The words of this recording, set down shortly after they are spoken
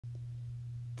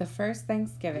The First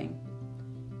Thanksgiving,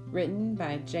 written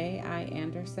by J.I.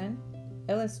 Anderson,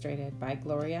 illustrated by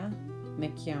Gloria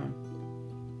McKeown.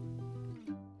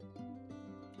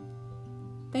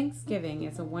 Thanksgiving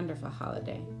is a wonderful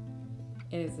holiday.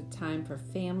 It is a time for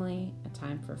family, a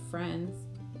time for friends.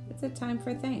 It's a time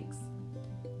for thanks,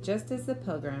 just as the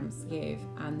Pilgrims gave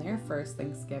on their first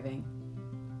Thanksgiving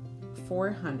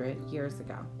 400 years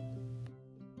ago.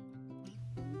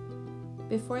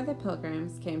 Before the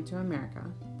Pilgrims came to America,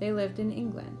 they lived in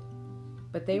England,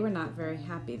 but they were not very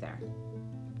happy there.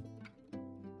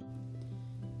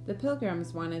 The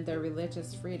Pilgrims wanted their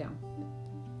religious freedom.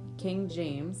 King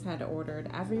James had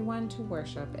ordered everyone to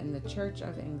worship in the Church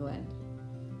of England.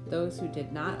 Those who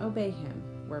did not obey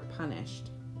him were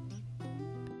punished.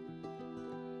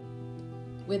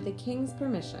 With the king's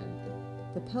permission,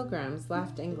 the Pilgrims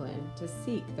left England to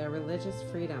seek their religious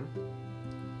freedom.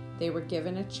 They were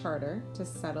given a charter to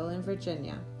settle in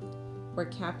Virginia, where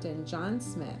Captain John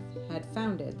Smith had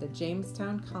founded the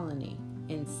Jamestown colony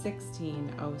in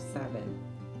 1607.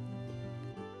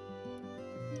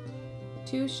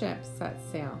 2 ships set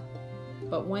sail,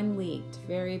 but one leaked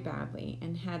very badly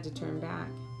and had to turn back.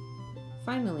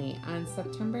 Finally, on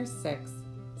September 6,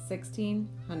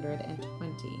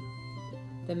 1620,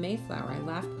 the Mayflower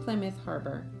left Plymouth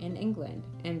Harbor in England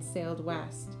and sailed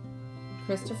west.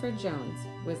 Christopher Jones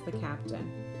was the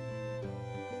captain.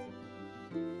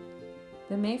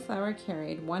 The Mayflower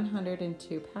carried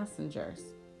 102 passengers.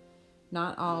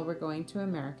 Not all were going to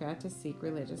America to seek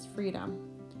religious freedom.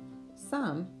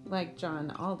 Some, like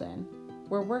John Alden,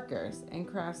 were workers and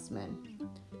craftsmen.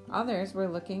 Others were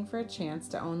looking for a chance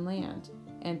to own land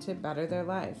and to better their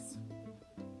lives.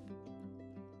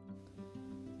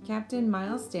 Captain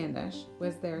Miles Standish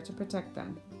was there to protect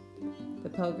them. The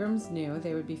Pilgrims knew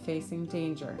they would be facing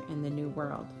danger in the New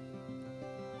World.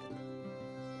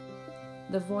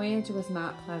 The voyage was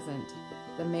not pleasant.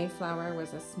 The Mayflower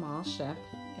was a small ship.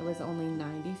 It was only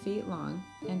 90 feet long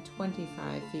and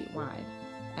 25 feet wide,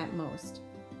 at most.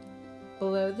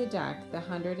 Below the deck, the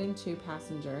 102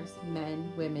 passengers,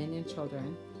 men, women, and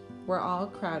children, were all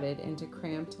crowded into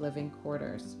cramped living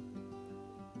quarters.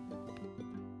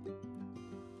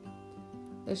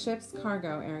 The ship's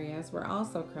cargo areas were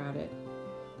also crowded.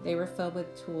 They were filled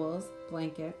with tools,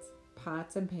 blankets,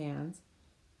 pots and pans,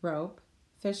 rope,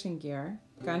 fishing gear,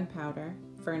 gunpowder,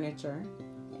 furniture,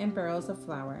 and barrels of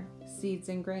flour, seeds,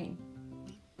 and grain.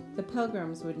 The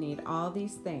Pilgrims would need all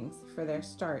these things for their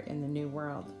start in the New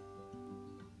World.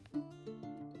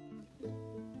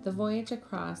 The voyage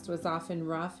across was often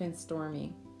rough and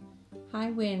stormy. High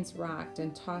winds rocked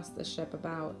and tossed the ship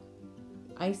about.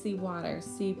 Icy water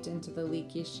seeped into the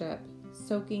leaky ship,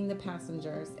 soaking the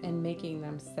passengers and making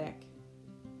them sick.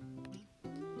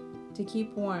 To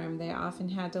keep warm, they often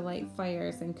had to light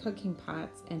fires in cooking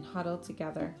pots and huddle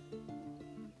together.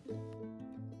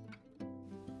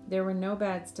 There were no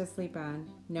beds to sleep on,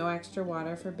 no extra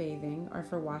water for bathing or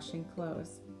for washing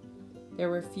clothes. There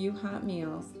were few hot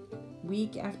meals.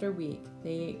 Week after week,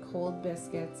 they ate cold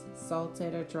biscuits,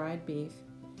 salted or dried beef,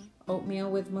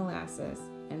 oatmeal with molasses,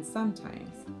 and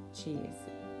sometimes cheese.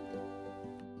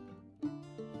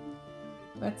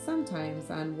 But sometimes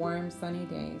on warm, sunny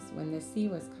days when the sea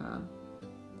was calm,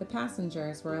 the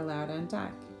passengers were allowed on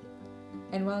deck.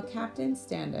 And while Captain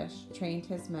Standish trained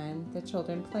his men, the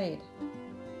children played.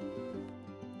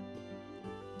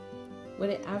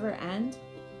 Would it ever end?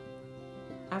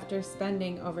 After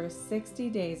spending over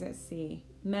 60 days at sea,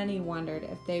 many wondered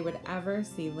if they would ever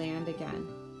see land again.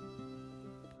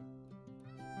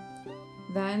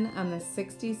 Then, on the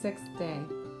 66th day,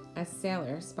 a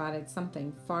sailor spotted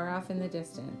something far off in the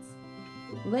distance.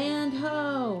 "Land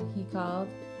ho!" he called,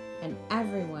 and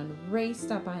everyone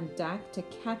raced up on deck to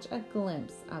catch a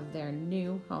glimpse of their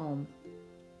new home.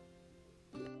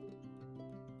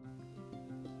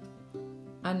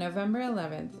 On November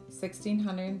 11th,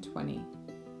 1620,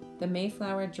 the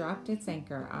Mayflower dropped its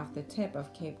anchor off the tip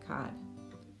of Cape Cod.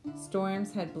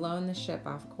 Storms had blown the ship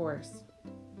off course.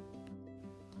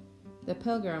 The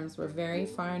Pilgrims were very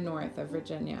far north of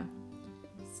Virginia.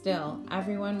 Still,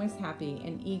 everyone was happy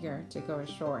and eager to go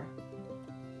ashore.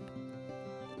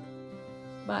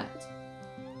 But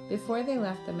before they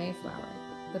left the Mayflower,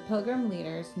 the Pilgrim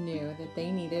leaders knew that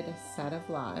they needed a set of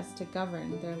laws to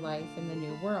govern their life in the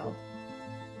New World.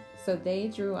 So they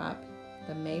drew up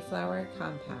the Mayflower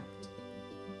Compact.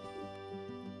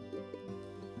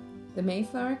 The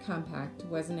Mayflower Compact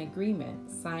was an agreement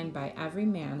signed by every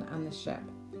man on the ship.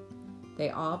 They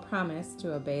all promised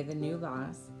to obey the new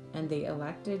laws, and they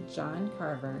elected John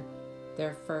Carver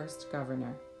their first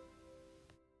governor.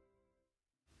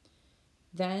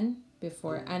 Then,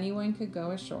 before anyone could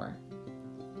go ashore,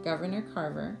 Governor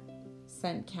Carver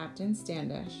sent Captain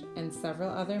Standish and several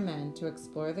other men to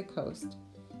explore the coast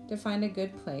to find a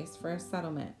good place for a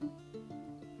settlement.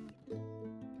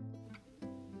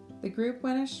 The group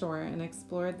went ashore and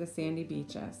explored the sandy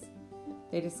beaches.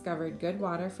 They discovered good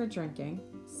water for drinking,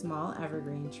 small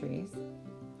evergreen trees,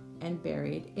 and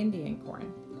buried Indian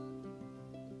corn.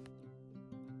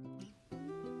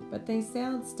 But they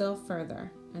sailed still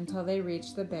further until they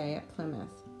reached the bay at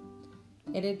Plymouth.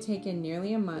 It had taken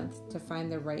nearly a month to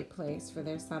find the right place for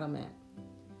their settlement.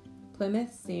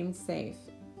 Plymouth seemed safe.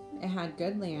 It had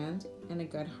good land and a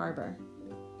good harbor.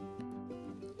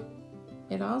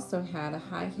 It also had a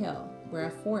high hill where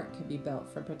a fort could be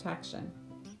built for protection.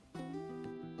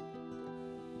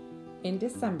 In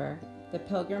December, the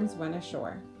Pilgrims went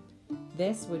ashore.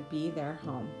 This would be their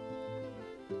home.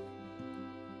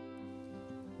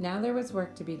 Now there was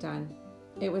work to be done.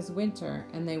 It was winter,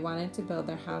 and they wanted to build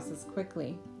their houses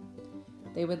quickly.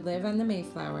 They would live on the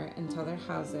Mayflower until their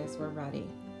houses were ready.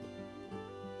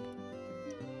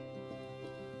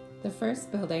 The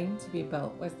first building to be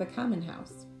built was the Common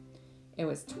House. It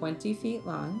was 20 feet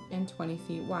long and 20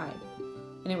 feet wide,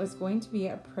 and it was going to be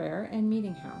a prayer and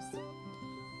meeting house.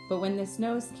 But when the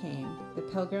snows came, the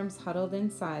Pilgrims huddled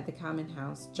inside the Common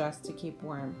House just to keep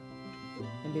warm,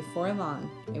 and before long,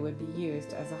 it would be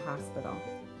used as a hospital.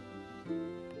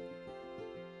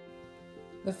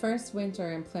 The first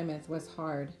winter in Plymouth was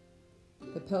hard.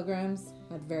 The Pilgrims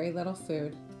had very little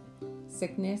food.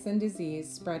 Sickness and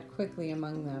disease spread quickly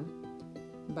among them.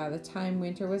 By the time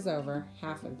winter was over,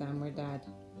 half of them were dead.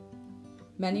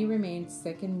 Many remained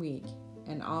sick and weak,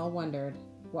 and all wondered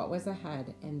what was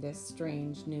ahead in this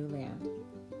strange new land.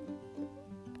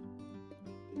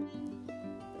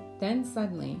 Then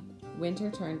suddenly,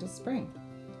 winter turned to spring.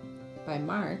 By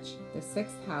March, the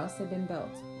sixth house had been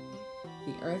built.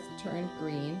 The earth turned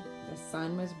green, the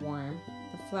sun was warm,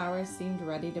 the flowers seemed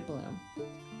ready to bloom.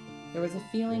 There was a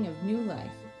feeling of new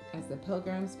life as the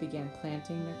Pilgrims began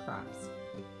planting their crops.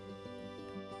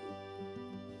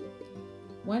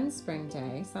 One spring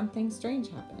day, something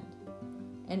strange happened.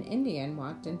 An Indian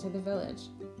walked into the village.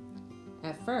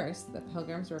 At first, the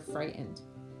Pilgrims were frightened.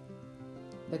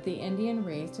 But the Indian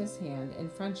raised his hand in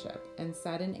friendship and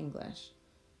said in English,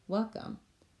 "Welcome,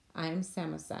 I am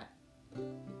Samoset."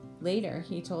 Later,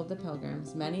 he told the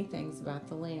Pilgrims many things about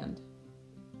the land.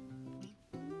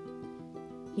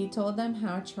 He told them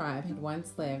how a tribe had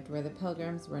once lived where the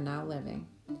Pilgrims were now living.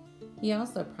 He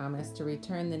also promised to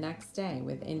return the next day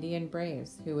with Indian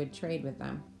braves who would trade with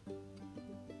them.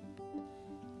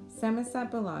 Samoset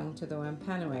belonged to the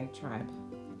Wampanoag tribe.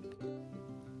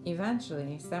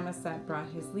 Eventually, Samoset brought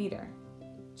his leader,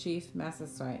 Chief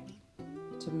Massasoit,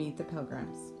 to meet the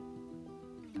Pilgrims.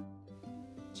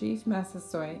 Chief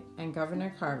Massasoit and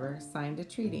Governor Carver signed a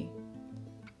treaty.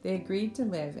 They agreed to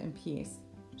live in peace,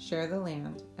 share the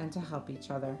land, and to help each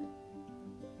other.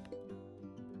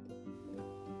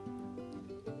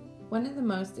 One of the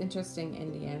most interesting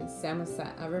Indians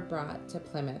Samoset ever brought to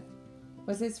Plymouth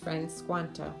was his friend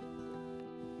Squanto.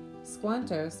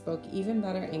 Squanto spoke even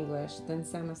better English than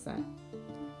Samoset.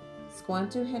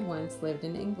 Squanto had once lived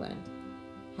in England,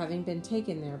 having been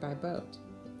taken there by boat.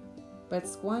 But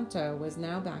Squanto was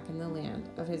now back in the land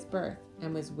of his birth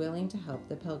and was willing to help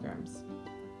the Pilgrims.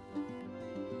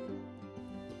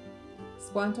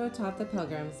 Squanto taught the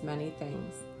Pilgrims many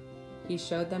things. He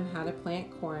showed them how to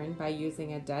plant corn by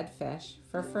using a dead fish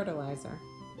for fertilizer.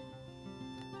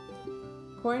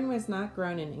 Corn was not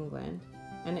grown in England,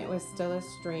 and it was still a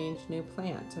strange new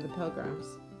plant to the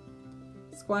Pilgrims.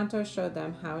 Squanto showed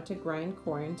them how to grind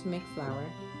corn to make flour,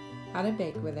 how to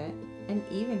bake with it, and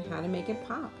even how to make it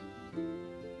pop.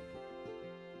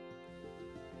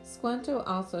 Squanto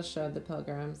also showed the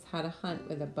Pilgrims how to hunt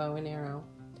with a bow and arrow.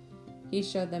 He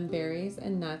showed them berries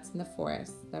and nuts in the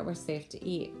forest that were safe to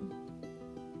eat.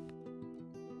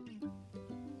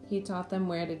 He taught them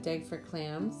where to dig for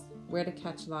clams, where to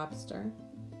catch lobster,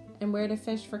 and where to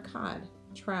fish for cod,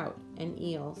 trout, and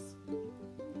eels.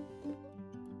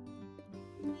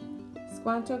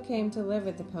 Squanto came to live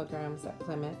with the Pilgrims at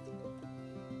Plymouth.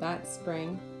 That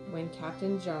spring, when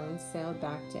Captain Jones sailed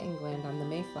back to England on the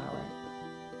Mayflower,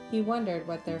 he wondered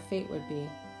what their fate would be.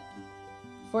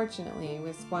 Fortunately,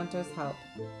 with Squanto's help,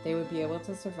 they would be able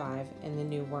to survive in the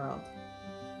New World.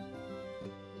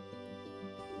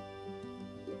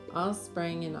 All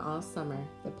spring and all summer,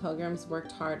 the Pilgrims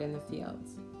worked hard in the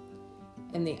fields.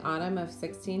 In the autumn of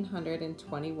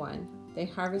 1621, they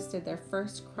harvested their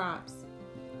first crops.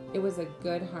 It was a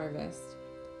good harvest.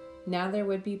 Now there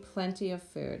would be plenty of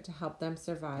food to help them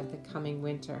survive the coming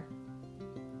winter.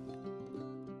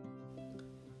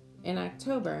 In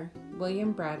October,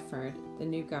 William Bradford, the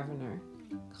new governor,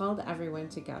 called everyone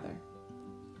together.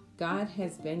 God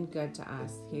has been good to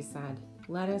us, he said.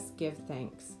 Let us give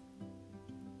thanks.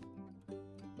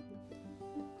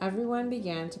 Everyone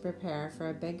began to prepare for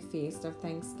a big feast of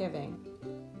Thanksgiving.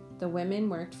 The women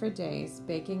worked for days,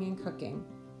 baking and cooking.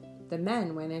 The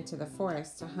men went into the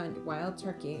forest to hunt wild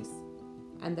turkeys,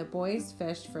 and the boys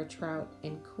fished for trout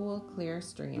in cool, clear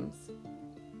streams.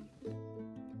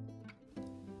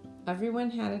 Everyone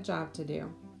had a job to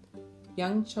do.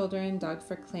 Young children dug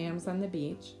for clams on the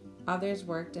beach, others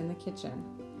worked in the kitchen,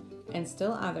 and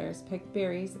still others picked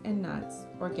berries and nuts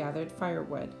or gathered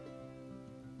firewood.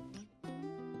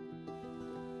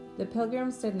 The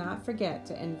Pilgrims did not forget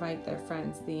to invite their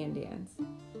friends, the Indians.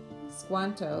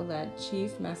 Squanto led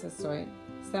Chief Massasoit,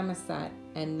 Samoset,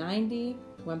 and 90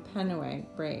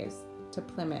 Wampanoag braves to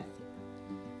Plymouth.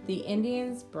 The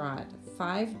Indians brought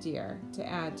 5 deer to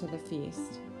add to the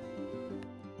feast.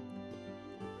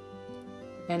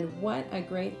 And what a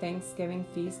great Thanksgiving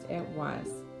feast it was!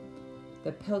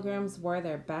 The Pilgrims wore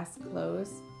their best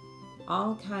clothes.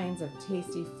 All kinds of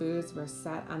tasty foods were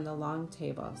set on the long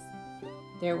tables.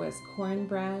 There was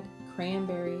cornbread,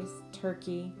 cranberries,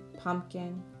 turkey,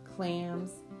 pumpkin,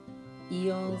 clams,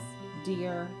 eels,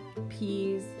 deer,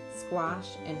 peas,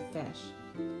 squash, and fish.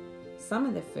 Some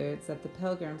of the foods that the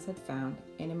Pilgrims had found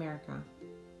in America.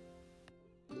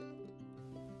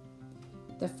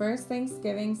 The first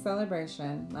Thanksgiving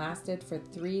celebration lasted for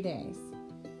 3 days.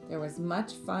 There was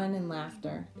much fun and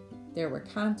laughter. There were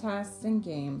contests and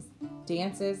games,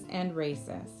 dances and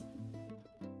races.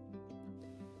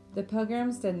 The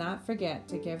Pilgrims did not forget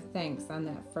to give thanks on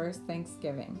that first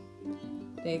Thanksgiving.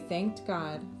 They thanked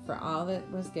God for all that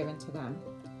was given to them,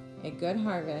 a good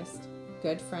harvest,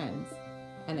 good friends,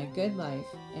 and a good life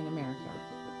in America.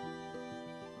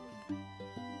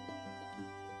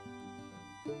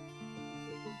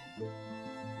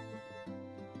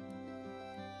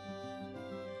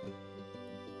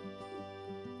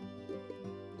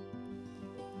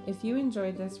 If you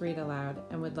enjoyed this read aloud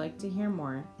and would like to hear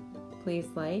more, please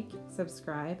like,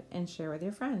 subscribe, and share with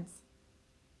your friends.